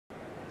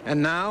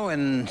And now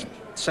in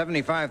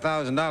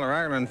 $75,000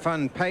 Ireland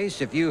Fund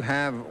Pace, if you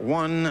have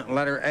one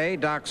letter A,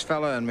 Doc's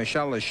fella and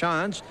Michel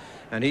Lachance,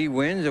 and he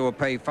wins, it will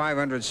pay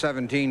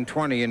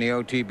 $517.20 in the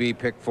OTB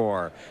Pick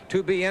 4.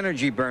 2B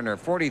Energy Burner,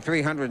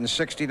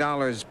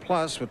 $4,360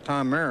 plus with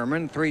Tom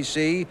Merriman.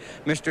 3C,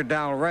 Mr.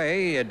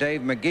 Dalray,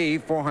 Dave McGee,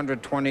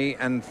 $420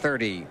 and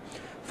 $30.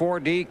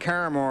 4D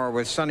CARAMORE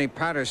with Sonny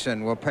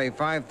Patterson will pay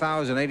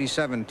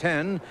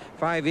 $5,087.10.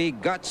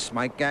 5E Guts,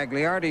 Mike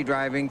Gagliardi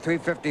driving,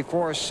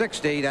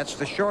 $354.60. That's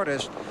the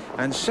shortest.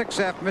 And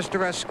 6F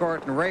Mr.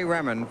 Escort and Ray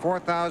Remen,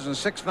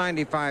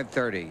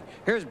 $4,695.30.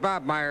 Here's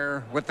Bob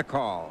Meyer with the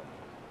call.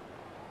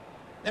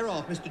 They're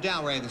off. Mr.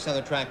 Dalray, the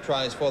center track,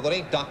 tries for the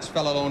lead. Doc's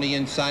fellow on the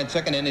inside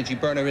second. Energy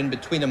Burner in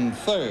between them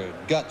third.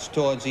 Guts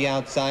towards the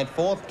outside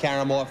fourth.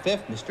 CARAMORE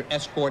fifth. Mr.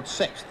 Escort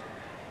sixth.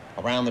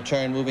 Around the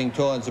turn, moving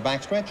towards the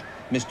backstretch.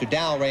 Mr.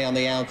 Dalray on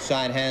the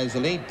outside has the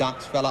lead.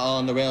 Doc's fella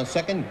on the rail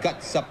second.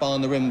 Guts up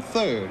on the rim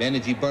third.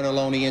 Energy Burner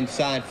on the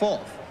inside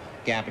fourth.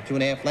 Gap of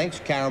 2.5 lengths.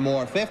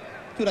 CARAMORE fifth.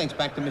 2 lengths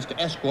back to Mr.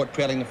 Escort,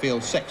 trailing the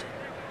field sixth.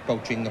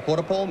 Approaching the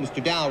quarter pole,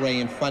 Mr. Dalray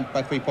in front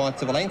by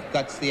 3/4 of a length.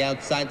 Guts the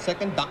outside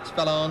second. Doc's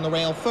fella on the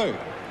rail third.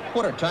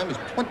 Quarter time is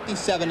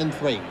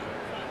 27-3.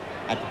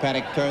 At the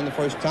paddock turn the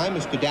first time,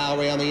 Mr.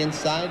 Dalray on the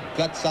inside.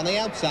 Guts on the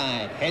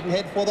outside. Head and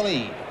head for the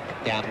lead.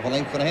 Gap of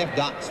 1.5 lengths.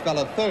 Doc's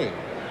fella third.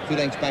 2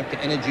 lengths back to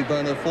Energy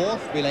Burner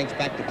fourth. 3 lengths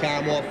back to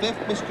CARAMORE fifth.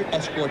 Mr.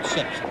 Escort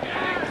sixth.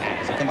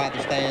 As they come out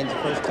the stands the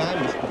first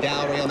time, Mr.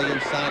 Dalray on the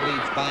inside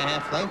leads by a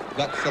half length.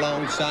 Guts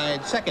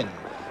alongside second.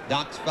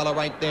 Doc's fella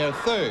right there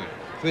third.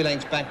 3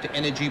 lengths back to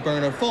Energy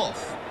Burner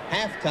fourth.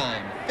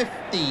 Halftime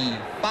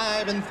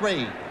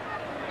 55-3.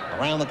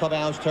 Around the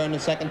clubhouse turn the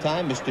second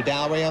time. Mr.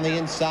 Dalray on the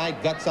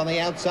inside. Guts on the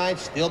outside.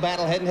 Still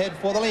battle head and head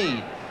for the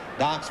lead.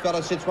 Doc's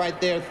fella sits right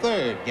there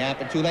third. Gap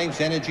of 2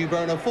 lengths. Energy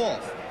Burner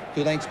fourth.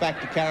 2 lengths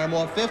back to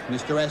CARAMORE fifth.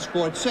 Mr.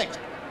 Escort sixth.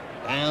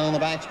 Down the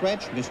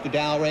backstretch, Mr.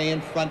 Dalray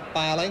in front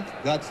by a length.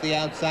 Guts the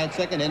outside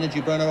second.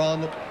 Energy Burner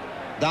on the...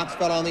 Doc's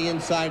fella on the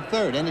inside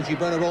third. Energy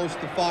Burner rolls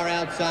to the far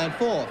outside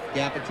fourth.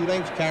 Gap of 2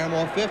 lengths.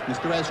 CARAMORE fifth.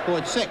 Mr.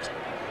 Escort sixth.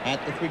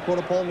 At the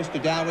 3/4 pole, Mr.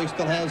 Dalray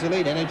still has the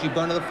lead. Energy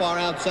Burner the far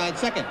outside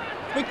second.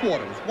 3/4,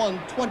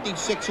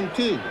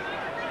 1:26-2.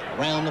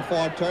 Around the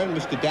far turn,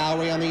 Mr.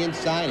 Dalray on the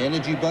inside.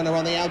 Energy Burner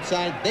on the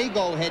outside. They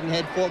go head and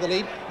head for the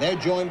lead. They're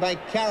joined by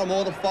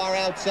CARAMORE the far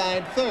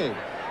outside third.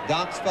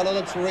 Doc's fella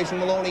looks for Racing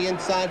Maloney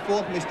inside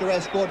fourth. Mr.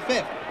 Escort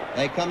fifth.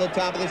 They come to the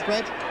top of the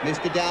stretch.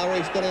 Mr.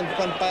 Dalray still in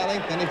front by a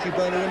length. Energy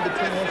Burner in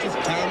between horses.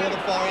 CARAMORE the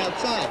far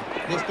outside.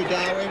 Mr.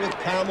 Dalray with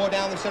CARAMORE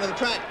down the center of the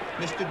track.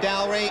 Mr.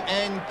 Dalray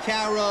and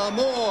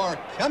CARAMORE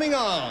coming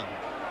on.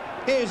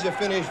 Here's the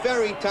finish.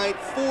 Very tight.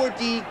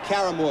 4D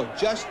CARAMORE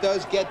just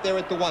does get there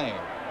at the wire.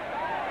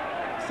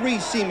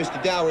 3C Mr.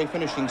 Dalray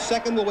finishing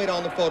second. We'll wait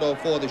on the photo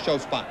for the show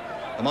spot.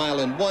 The mile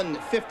in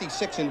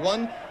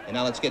 1:56-1. And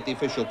now let's get the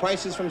official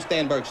prices from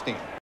Stan Bergstein.